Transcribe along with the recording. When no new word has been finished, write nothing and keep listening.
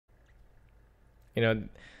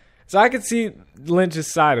So I could see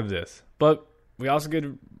Lynch's side of this, but we also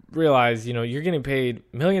could realize, you're getting paid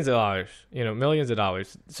millions of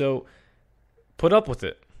dollars. So put up with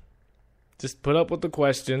it. Just put up with the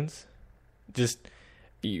questions. Just,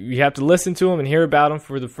 you have to listen to them and hear about them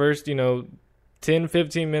for the first, 10,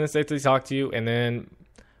 15 minutes that they talk to you, and then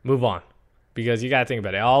move on. Because you got to think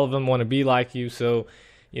about it. All of them want to be like you, so,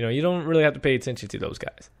 you don't really have to pay attention to those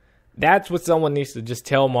guys. That's what someone needs to just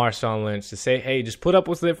tell Marshawn Lynch, to say, hey, just put up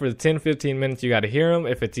with it for the 10, 15 minutes. You got to hear him.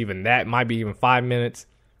 If it's even that, it might be even 5 minutes,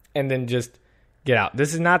 and then just get out.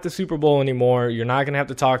 This is not the Super Bowl anymore. You're not going to have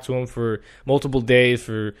to talk to him for multiple days,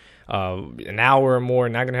 for an hour or more.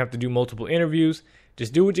 You're not going to have to do multiple interviews.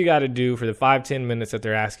 Just do what you got to do for the 5, 10 minutes that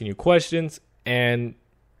they're asking you questions, and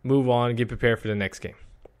move on and get prepared for the next game.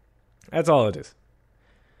 That's all it is.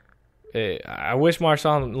 I wish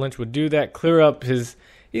Marshawn Lynch would do that, clear up his...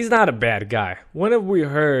 He's not a bad guy. When have we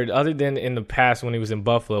heard, other than in the past when he was in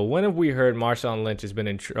Buffalo, when have we heard Marshawn Lynch has been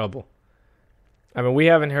in trouble? I mean, we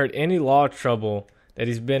haven't heard any law trouble that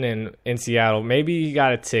he's been in Seattle. Maybe he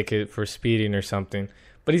got a ticket for speeding or something,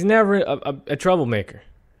 but he's never a troublemaker.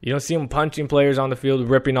 You don't see him punching players on the field,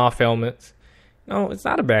 ripping off helmets. No, it's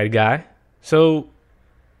not a bad guy. So,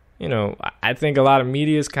 I think a lot of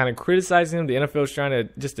media is kind of criticizing him. The NFL is trying to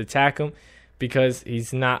just attack him because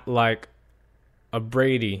he's not like a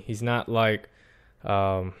Brady. He's not like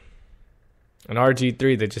an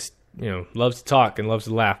RG3 that just, loves to talk and loves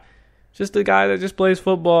to laugh. Just a guy that just plays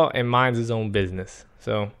football and minds his own business.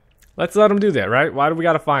 So let's let him do that, right? Why do we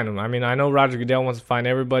got to fine him? I mean, I know Roger Goodell wants to fine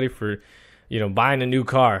everybody for, buying a new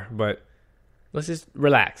car, but let's just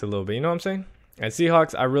relax a little bit. You know what I'm saying? At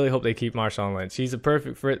Seahawks, I really hope they keep Marshawn Lynch. He's a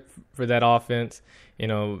perfect fit for that offense.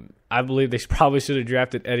 I believe they probably should have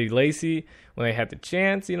drafted Eddie Lacy when they had the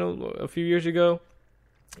chance, a few years ago.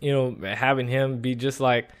 Having him be just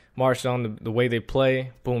like Marshawn, the way they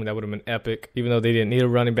play, boom, that would have been epic, even though they didn't need a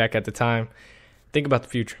running back at the time. Think about the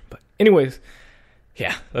future. But anyways,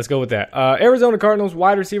 yeah, let's go with that. Arizona Cardinals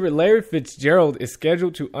wide receiver Larry Fitzgerald is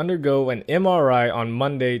scheduled to undergo an MRI on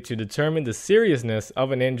Monday to determine the seriousness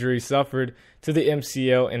of an injury suffered to the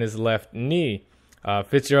MCL in his left knee.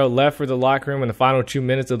 Fitzgerald left for the locker room in the final 2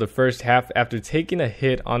 minutes of the first half after taking a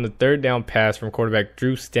hit on the third down pass from quarterback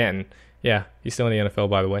Drew Stanton. Yeah, he's still in the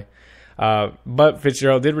NFL, by the way. But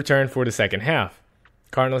Fitzgerald did return for the second half.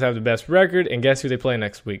 Cardinals have the best record, and guess who they play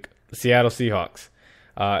next week? The Seattle Seahawks.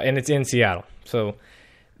 And it's in Seattle. So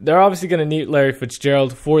they're obviously going to need Larry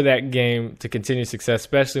Fitzgerald for that game to continue success,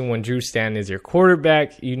 especially when Drew Stanton is your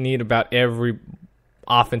quarterback. You need about every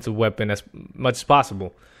offensive weapon as much as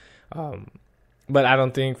possible. But I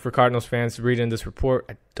don't think for Cardinals fans reading this report,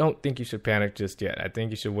 I don't think you should panic just yet. I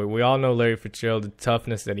think you should wait. We all know Larry Fitzgerald, the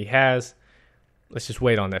toughness that he has. Let's just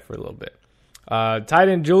wait on that for a little bit. Tight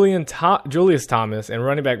end Julius Thomas and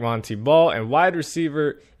running back Monty Ball and wide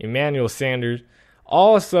receiver Emmanuel Sanders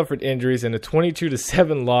all suffered injuries in a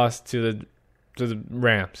 22-7 loss to the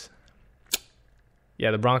Rams.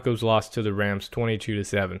 Yeah, the Broncos lost to the Rams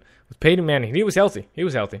 22-7. With Peyton Manning, he was healthy.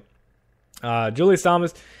 Julius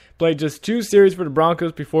Thomas played just 2 series for the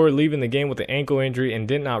Broncos before leaving the game with an ankle injury and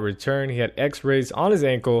did not return. He had x-rays on his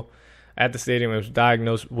ankle at the stadium and was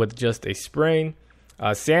diagnosed with just a sprain.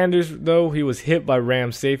 Sanders, though, he was hit by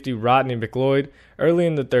Rams safety Rodney McLeod early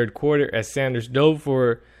in the third quarter as Sanders dove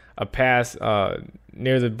for a pass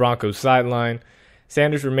near the Broncos sideline.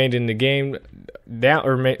 Sanders remained in the game,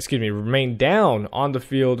 remained down on the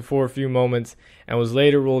field for a few moments and was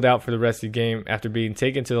later ruled out for the rest of the game after being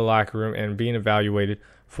taken to the locker room and being evaluated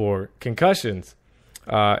for concussions.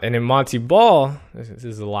 And then Monty Ball, this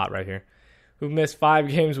is a lot right here, who missed 5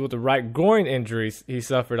 games with a right groin injury he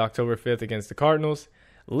suffered October 5th against the Cardinals,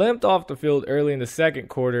 limped off the field early in the second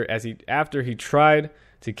quarter after he tried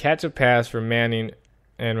to catch a pass from Manning,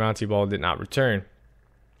 and Monty Ball did not return.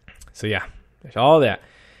 So yeah, there's all that.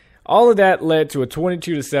 All of that led to a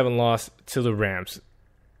 22-7 loss to the Rams.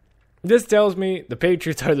 This tells me the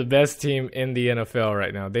Patriots are the best team in the NFL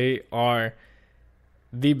right now. They are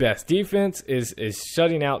the best. Defense is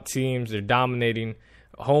shutting out teams. They're dominating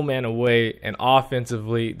home and away, and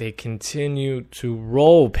offensively, they continue to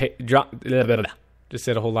roll. Just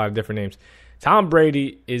said a whole lot of different names. Tom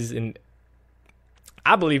Brady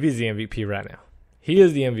I believe he's the MVP right now. He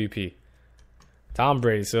is the MVP. Tom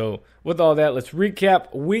Brady. So, with all that, let's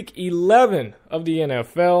recap Week 11 of the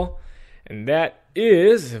NFL, and that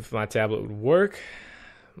is, if my tablet would work,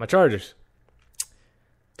 my Chargers.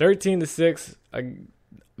 13-6, a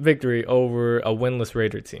victory over a winless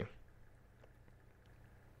Raider team.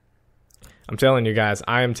 I'm telling you guys,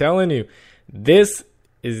 I am telling you, this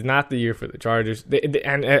is not the year for the Chargers.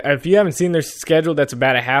 And if you haven't seen their schedule that's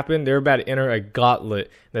about to happen, they're about to enter a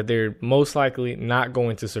gauntlet that they're most likely not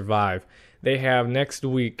going to survive. They have next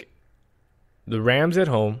week the Rams at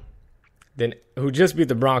home, then who just beat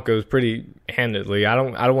the Broncos pretty handedly. I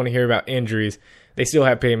don't want to hear about injuries. They still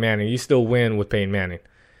have Peyton Manning. You still win with Peyton Manning.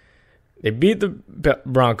 They beat the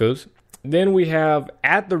Broncos. Then we have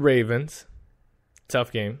at the Ravens,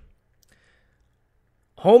 tough game.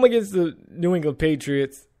 Home against the New England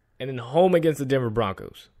Patriots, and then home against the Denver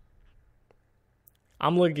Broncos.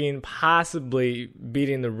 I'm looking possibly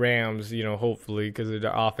beating the Rams, hopefully, because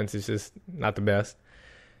their offense is just not the best.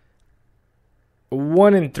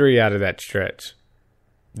 1-3 out of that stretch.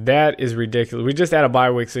 That is ridiculous. We just had a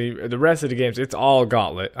bye week, so the rest of the games, it's all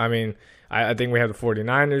gauntlet. I mean, I think we have the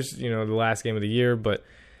 49ers, the last game of the year, but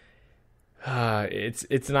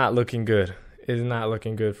it's not looking good. It is not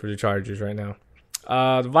looking good for the Chargers right now.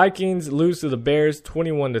 The Vikings lose to the Bears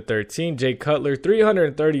 21-13. Jay Cutler,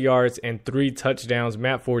 330 yards and 3 touchdowns.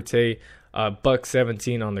 Matt Forte,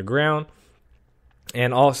 $117 on the ground.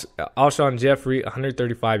 And Alshon Jeffrey,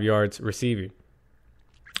 135 yards receiving.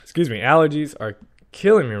 Excuse me, allergies are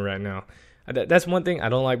killing me right now. That's one thing. I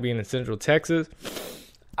don't like being in Central Texas.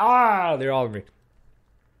 They're all over me.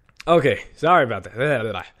 Okay, sorry about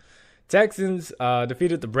that. Texans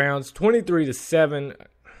defeated the Browns 23-7.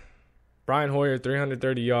 Brian Hoyer,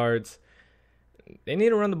 330 yards. They need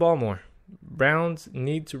to run the ball more. Browns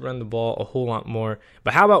need to run the ball a whole lot more.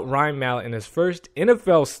 But how about Ryan Mallett in his first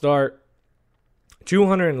NFL start?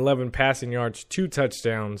 211 passing yards, 2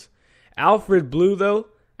 touchdowns. Alfred Blue, though,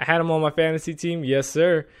 I had him on my fantasy team. Yes,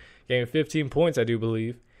 sir. Gave him 15 points, I do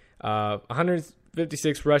believe.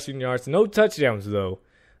 156 rushing yards. No touchdowns, though.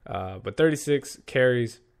 But 36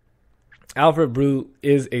 carries. Alfred Blue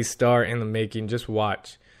is a star in the making. Just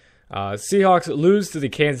watch. Seahawks lose to the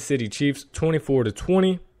Kansas City Chiefs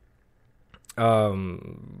 24-20. How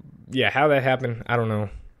that happened, I don't know.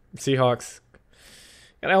 Seahawks,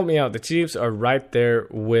 gotta help me out. The Chiefs are right there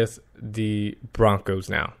with the Broncos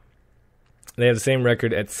now. They have the same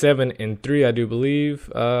record at 7-3, I do believe.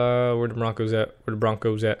 Where the Broncos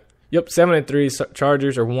at? Yep, 7-3.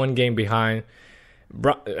 Chargers are 1 game behind.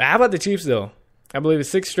 How about the Chiefs, though? I believe it's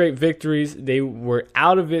 6 straight victories. They were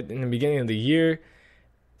out of it in the beginning of the year.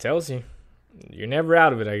 Tells you, you're never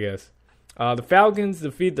out of it, I guess. The Falcons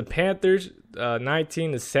defeat the Panthers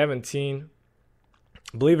 19-17.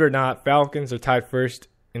 Believe it or not, Falcons are tied first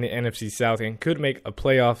in the NFC South and could make a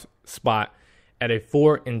playoff spot at a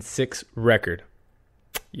 4-6 record.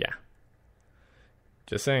 Yeah.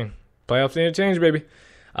 Just saying. Playoffs need to change, baby.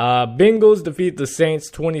 Bengals defeat the Saints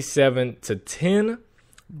 27-10.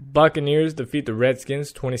 Buccaneers defeat the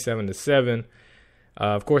Redskins 27-7.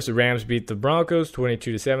 Of course, the Rams beat the Broncos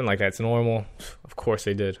 22-7, like that's normal. Of course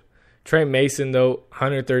they did. Trey Mason, though,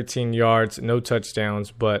 113 yards, no touchdowns,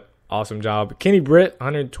 but awesome job. Kenny Britt,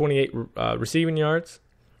 128 receiving yards.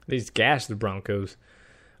 They just gashed the Broncos.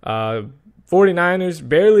 49ers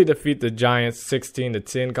barely defeat the Giants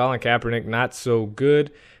 16-10. Colin Kaepernick, not so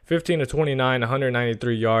good. 15-29,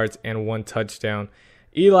 193 yards, and 1 touchdown.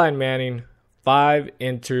 Eli Manning, 5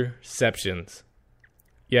 interceptions.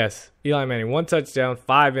 Yes, Eli Manning, 1 touchdown,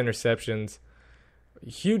 5 interceptions.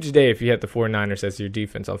 Huge day if you had the 49ers as your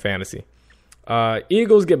defense on fantasy.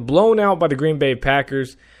 Eagles get blown out by the Green Bay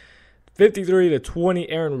Packers. 53-20,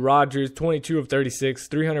 Aaron Rodgers, 22 of 36,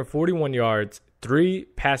 341 yards, 3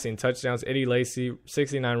 passing touchdowns. Eddie Lacy,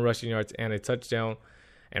 69 rushing yards and a touchdown.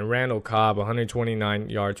 And Randall Cobb, 129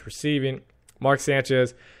 yards receiving. Mark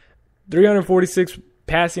Sanchez, 346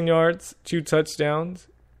 passing yards, 2 touchdowns.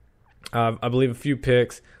 I believe a few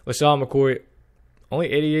picks. LaShawn McCoy,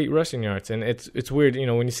 only 88 rushing yards. And it's weird,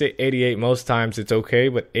 when you say 88, most times it's okay,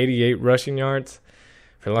 but 88 rushing yards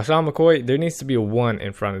for LaShawn McCoy, there needs to be a 1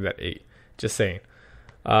 in front of that 8. Just saying.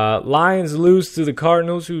 Lions lose to the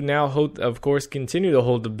Cardinals, who now continue to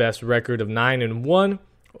hold the best record of 9-1.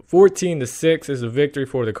 14-6 is a victory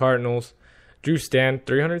for the Cardinals. Drew Stanton,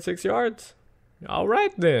 306 yards. All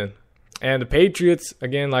right, then. And the Patriots,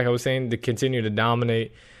 again, like I was saying, they continue to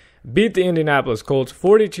dominate. Beat the Indianapolis Colts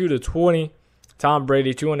 42-20. Tom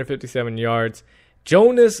Brady, 257 yards.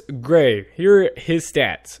 Jonas Gray, here are his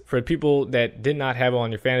stats for people that did not have it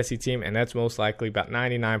on your fantasy team, and that's most likely about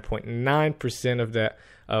 99.9%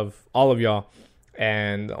 of all of y'all.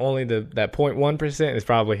 And only that 0.1% is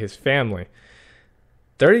probably his family.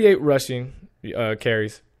 38 rushing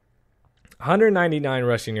carries, 199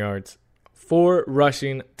 rushing yards, 4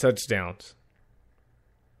 rushing touchdowns.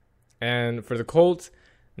 And for the Colts,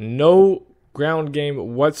 no ground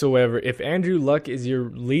game whatsoever. If Andrew Luck is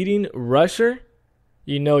your leading rusher,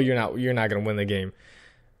 you're not going to win the game.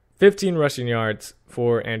 15 rushing yards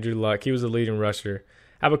for Andrew Luck. He was the leading rusher.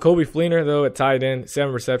 Have a Kobe Fleener, though, at tight end,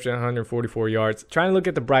 7 receptions, 144 yards. Trying to look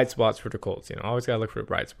at the bright spots for the Colts. Always got to look for the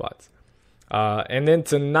bright spots. And then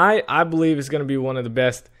tonight, I believe, is going to be one of the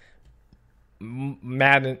best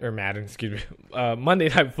Monday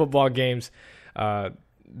Night Football games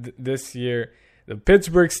this year. The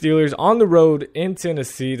Pittsburgh Steelers on the road in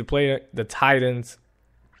Tennessee to play the Titans.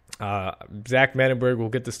 Zach Mettenberg will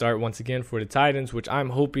get the start once again for the Titans, which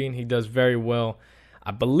I'm hoping he does very well.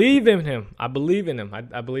 I believe in him. I believe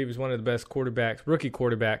he's one of the best rookie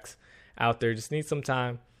quarterbacks out there. Just needs some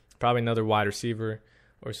time. Probably another wide receiver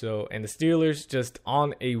or so. And the Steelers just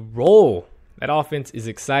on a roll. That offense is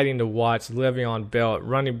exciting to watch. Le'Veon Bell at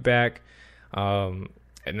running back, and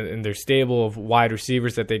their stable of wide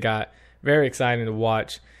receivers that they got. Very exciting to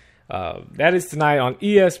watch. That is tonight on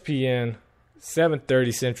ESPN,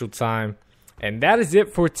 7:30 Central Time. And that is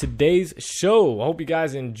it for today's show. I hope you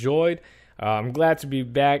guys enjoyed. I'm glad to be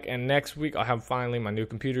back, and next week I'll have finally my new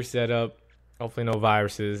computer set up. Hopefully no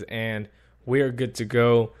viruses, and we are good to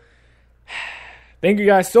go. Thank you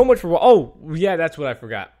guys so much for... Oh, yeah, that's what I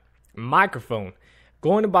forgot. Microphone.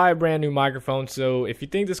 Going to buy a brand new microphone, so if you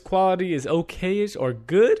think this quality is okay-ish or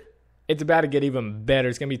good, it's about to get even better.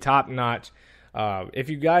 It's going to be top-notch. If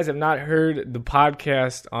you guys have not heard the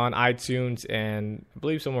podcast on iTunes and I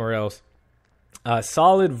believe somewhere else,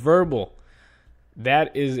 Solid Verbal,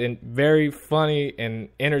 that is a very funny and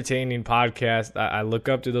entertaining podcast. I look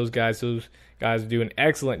up to those guys. Those guys do an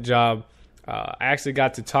excellent job. I actually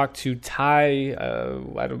got to talk to Ty.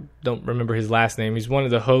 I don't remember his last name. He's one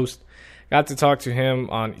of the hosts. Got to talk to him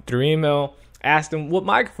through email. Asked him what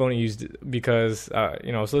microphone he used because I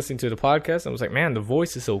was listening to the podcast. And I was like, man, the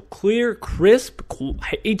voice is so clear, crisp,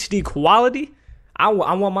 HD quality. I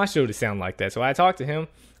want my show to sound like that. So I talked to him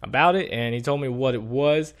about it, and he told me what it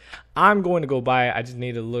was. I'm going to go buy it. I just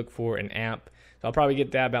need to look for an amp. So I'll probably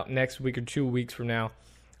get that about next week or 2 weeks from now.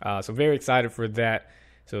 So very excited for that.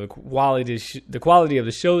 So the quality of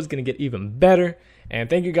the show is going to get even better. And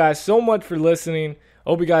thank you guys so much for listening.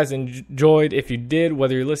 Hope you guys enjoyed. If you did,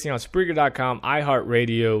 whether you're listening on Spreaker.com,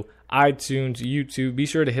 iHeartRadio, iTunes, YouTube, be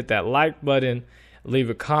sure to hit that like button, leave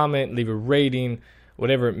a comment, leave a rating,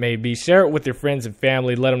 whatever it may be. Share it with your friends and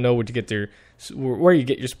family. Let them know where you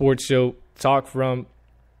get your sports show talk from.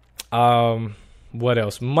 What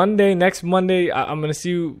else? Next Monday, I'm going to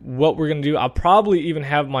see what we're going to do. I'll probably even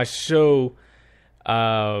have my show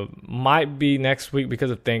might be next week because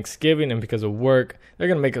of Thanksgiving and because of work. They're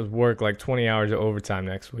going to make us work like 20 hours of overtime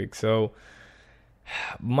next week. So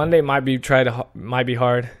Monday might be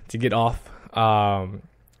hard to get off.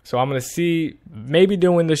 So I'm going to see maybe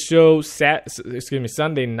doing the show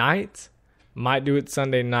Sunday night. Might do it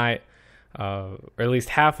Sunday night. Or at least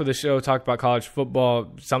half of the show talk about college football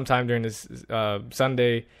sometime during this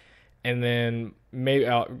Sunday, and then maybe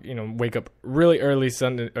I'll wake up really early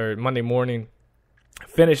Sunday or Monday morning,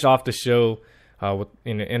 finish off the show with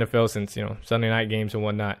NFL since Sunday night games and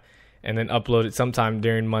whatnot, and then upload it sometime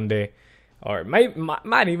during Monday, or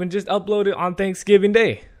might even just upload it on Thanksgiving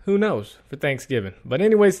Day. Who knows for Thanksgiving? But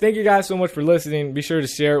anyways, thank you guys so much for listening. Be sure to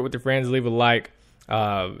share it with your friends. Leave a like.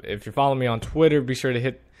 If you're following me on Twitter, be sure to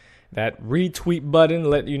hit that retweet button.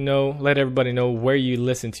 Let everybody know where you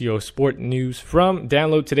listen to your sport news from.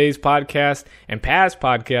 Download today's podcast and past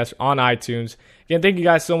podcasts on iTunes. Again, thank you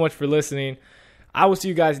guys so much for listening. I will see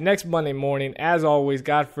you guys next Monday morning. As always,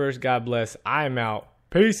 God first, God bless. I am out.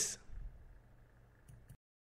 Peace.